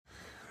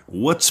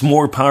What's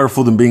more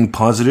powerful than being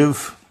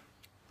positive?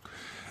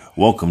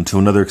 Welcome to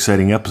another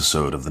exciting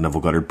episode of the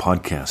Neville Goddard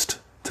podcast.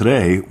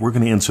 Today, we're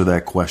going to answer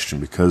that question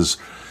because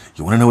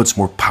you want to know what's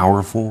more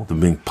powerful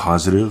than being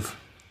positive?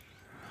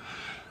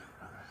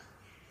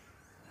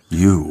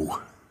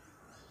 You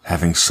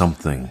having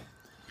something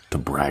to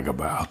brag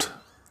about.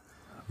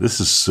 This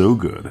is so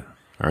good.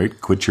 All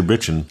right, quit your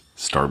bitching,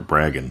 start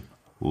bragging.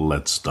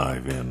 Let's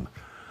dive in.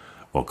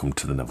 Welcome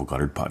to the Neville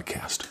Goddard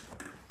podcast.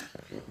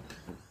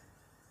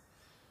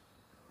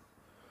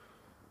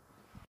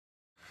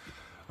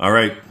 All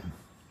right,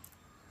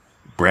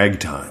 brag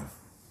time.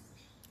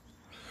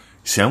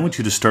 See, I want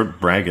you to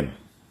start bragging.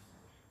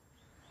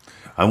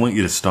 I want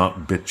you to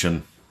stop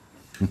bitching.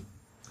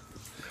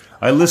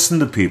 I listen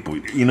to people.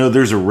 You know,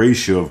 there's a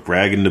ratio of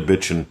bragging to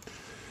bitching.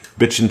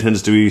 Bitching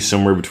tends to be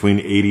somewhere between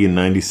 80 and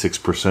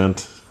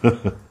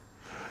 96%.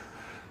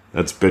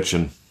 That's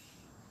bitching.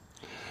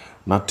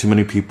 Not too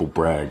many people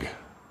brag.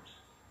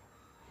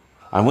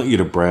 I want you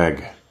to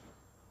brag.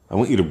 I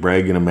want you to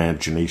brag in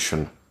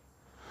imagination.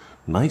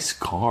 Nice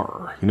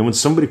car. You know, when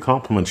somebody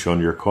compliments you on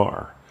your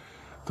car,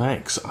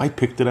 thanks, I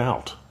picked it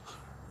out.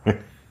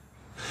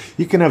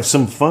 You can have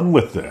some fun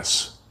with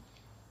this.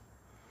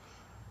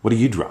 What do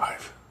you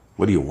drive?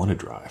 What do you want to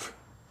drive?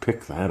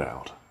 Pick that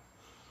out.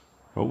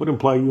 What would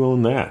imply you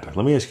own that?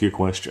 Let me ask you a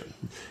question.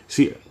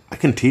 See, I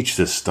can teach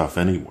this stuff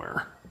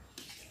anywhere.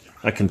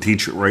 I can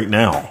teach it right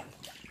now.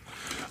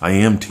 I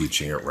am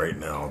teaching it right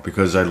now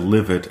because I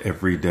live it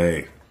every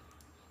day.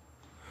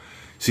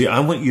 See, I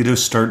want you to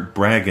start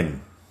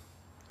bragging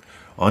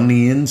on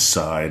the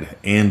inside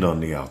and on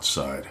the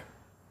outside.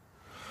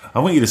 I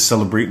want you to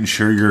celebrate and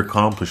share your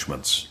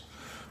accomplishments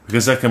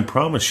because I can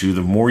promise you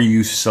the more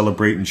you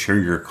celebrate and share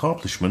your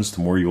accomplishments,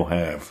 the more you'll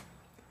have.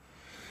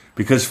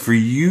 Because for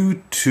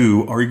you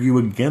to argue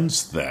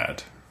against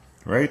that,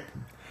 right?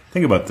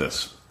 Think about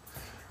this.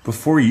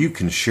 Before you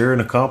can share an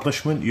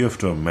accomplishment, you have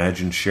to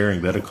imagine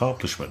sharing that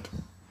accomplishment.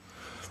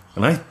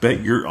 And I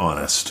bet you're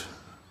honest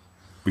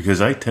because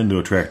I tend to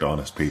attract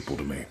honest people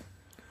to me.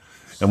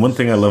 And one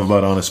thing I love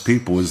about honest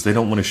people is they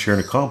don't want to share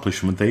an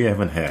accomplishment they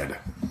haven't had.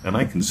 And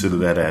I consider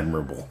that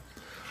admirable.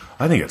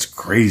 I think it's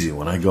crazy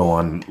when I go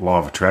on law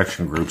of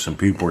attraction groups and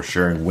people are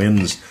sharing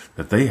wins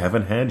that they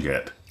haven't had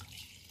yet.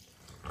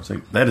 It's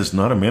like, that is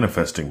not a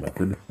manifesting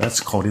method. That's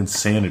called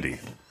insanity.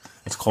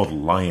 That's called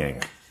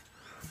lying.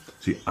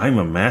 See, I'm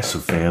a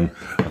massive fan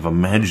of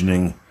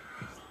imagining,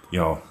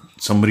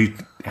 somebody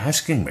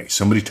asking me,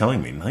 somebody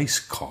telling me, nice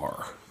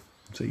car.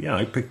 I say, yeah,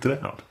 I picked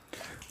it out.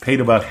 Paid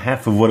about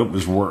half of what it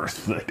was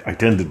worth. I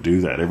tend to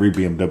do that. Every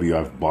BMW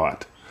I've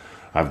bought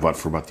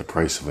for about the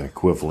price of an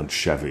equivalent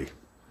Chevy.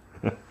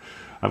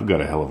 I've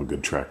got a hell of a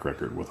good track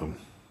record with them.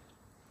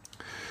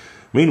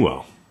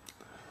 Meanwhile,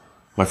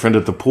 my friend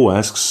at the pool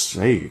asks,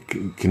 hey,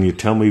 can you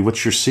tell me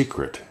what's your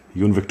secret?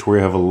 You and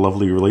Victoria have a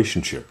lovely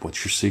relationship.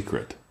 What's your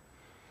secret?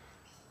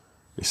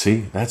 You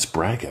see, that's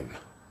bragging.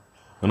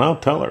 And I'll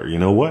tell her, you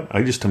know what?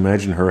 I just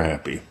imagine her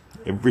happy.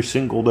 Every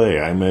single day,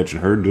 I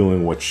imagine her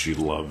doing what she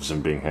loves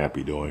and being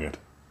happy doing it.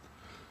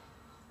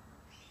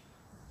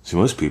 See,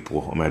 most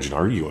people imagine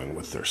arguing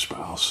with their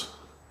spouse.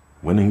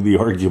 Winning the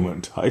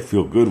argument. I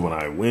feel good when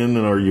I win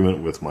an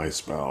argument with my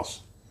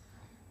spouse.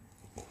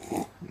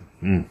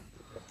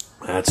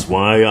 That's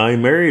why I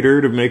married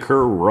her, to make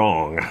her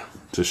wrong.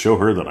 To show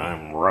her that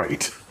I'm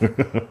right.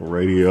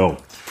 Radio.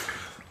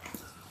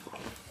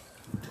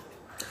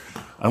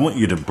 I want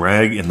you to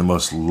brag in the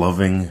most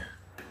loving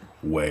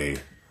way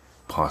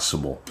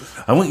possible.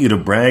 I want you to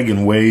brag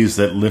in ways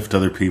that lift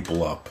other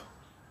people up.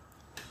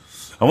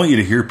 I want you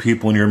to hear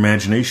people in your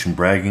imagination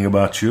bragging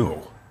about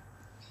you.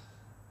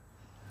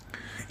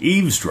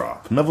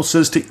 Eavesdrop. Neville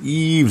says to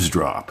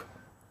eavesdrop.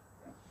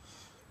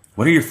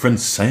 What are your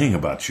friends saying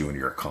about you and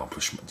your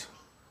accomplishments?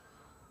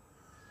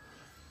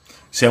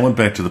 See, I went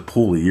back to the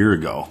pool a year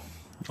ago.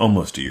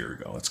 Almost a year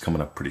ago. It's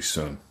coming up pretty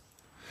soon.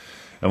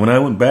 And when I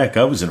went back,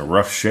 I was in a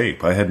rough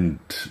shape. I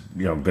hadn't,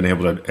 been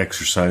able to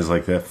exercise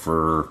like that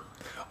for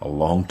a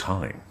long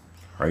time,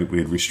 right? We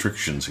had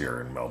restrictions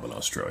here in Melbourne,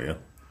 Australia.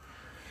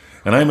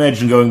 And I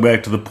imagined going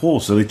back to the pool,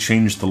 so they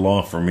changed the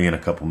law for me and a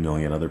couple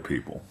million other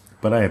people.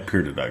 But I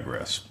appear to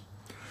digress.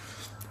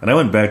 And I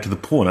went back to the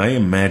pool, and I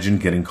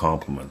imagined getting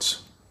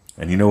compliments.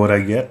 And you know what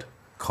I get?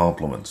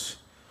 Compliments.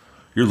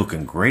 You're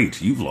looking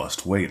great. You've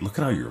lost weight. Look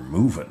at how you're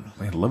moving.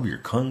 Man, I love your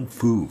kung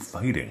fu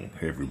fighting.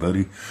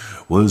 Everybody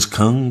was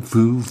kung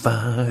fu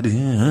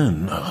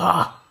fighting.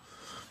 Ah!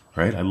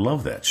 Right? I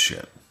love that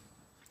shit.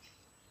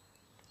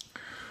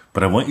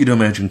 But I want you to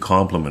imagine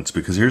compliments,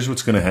 because here's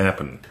what's going to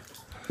happen.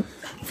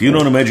 If you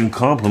don't imagine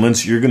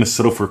compliments, you're going to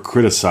settle for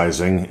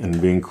criticizing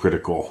and being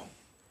critical.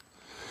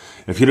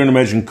 If you don't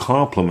imagine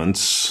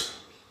compliments,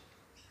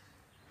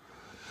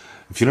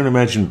 if you don't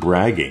imagine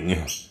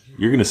bragging,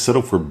 you're going to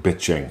settle for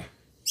bitching.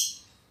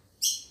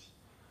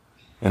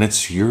 And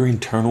it's your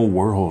internal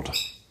world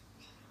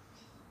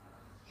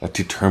that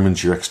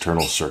determines your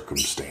external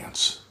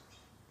circumstance.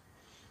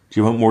 Do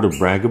you want more to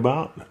brag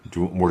about? Do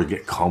you want more to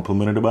get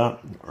complimented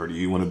about? Or do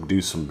you want to do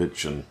some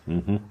bitching?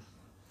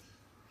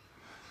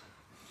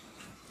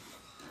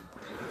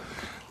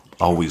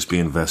 Always be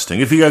investing.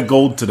 If you got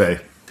gold today,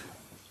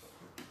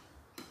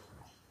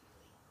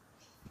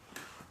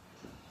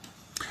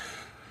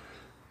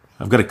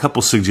 I've got a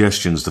couple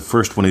suggestions. The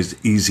first one is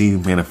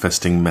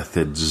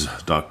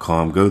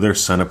easymanifestingmethods.com. Go there,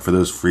 sign up for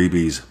those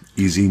freebies.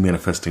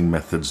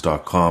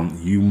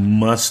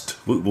 easymanifestingmethods.com.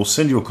 We'll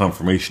send you a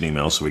confirmation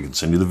email so we can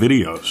send you the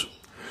videos.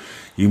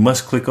 You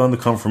must click on the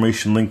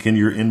confirmation link in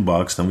your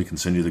inbox, then we can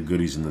send you the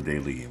goodies in the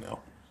daily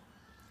email.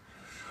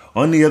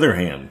 On the other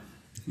hand,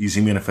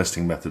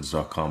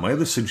 easymanifestingmethods.com. My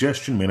other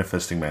suggestion,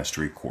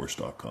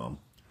 manifestingmasterycourse.com.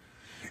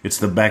 It's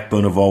the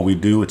backbone of all we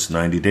do. It's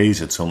 90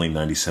 days. It's only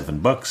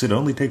 $97. It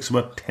only takes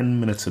about 10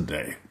 minutes a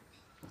day.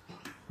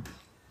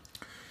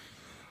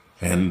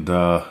 And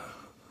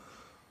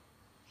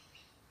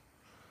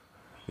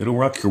it'll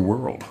rock your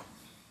world.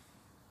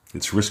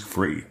 It's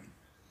risk-free.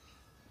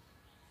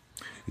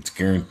 It's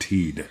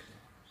guaranteed.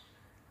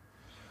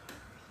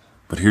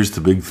 But here's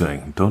the big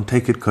thing. Don't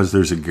take it because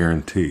there's a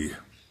guarantee.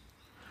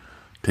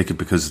 Take it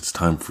because it's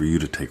time for you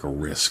to take a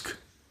risk.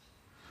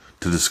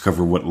 To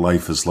discover what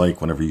life is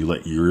like whenever you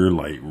let your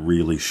light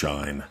really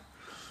shine.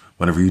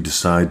 Whenever you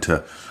decide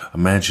to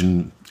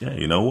imagine, yeah,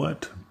 you know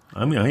what?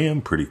 I mean, I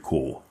am pretty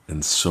cool.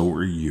 And so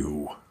are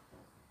you.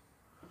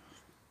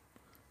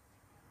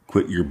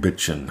 Quit your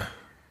bitching.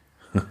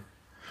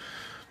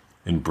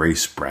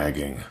 Embrace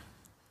bragging.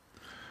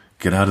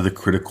 Get out of the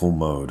critical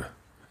mode.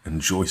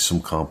 Enjoy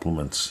some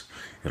compliments.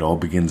 It all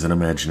begins in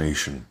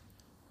imagination.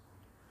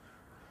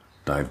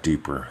 Dive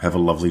deeper. Have a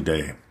lovely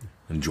day.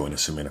 And join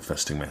us at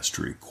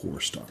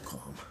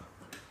manifestingmasterycourse.com.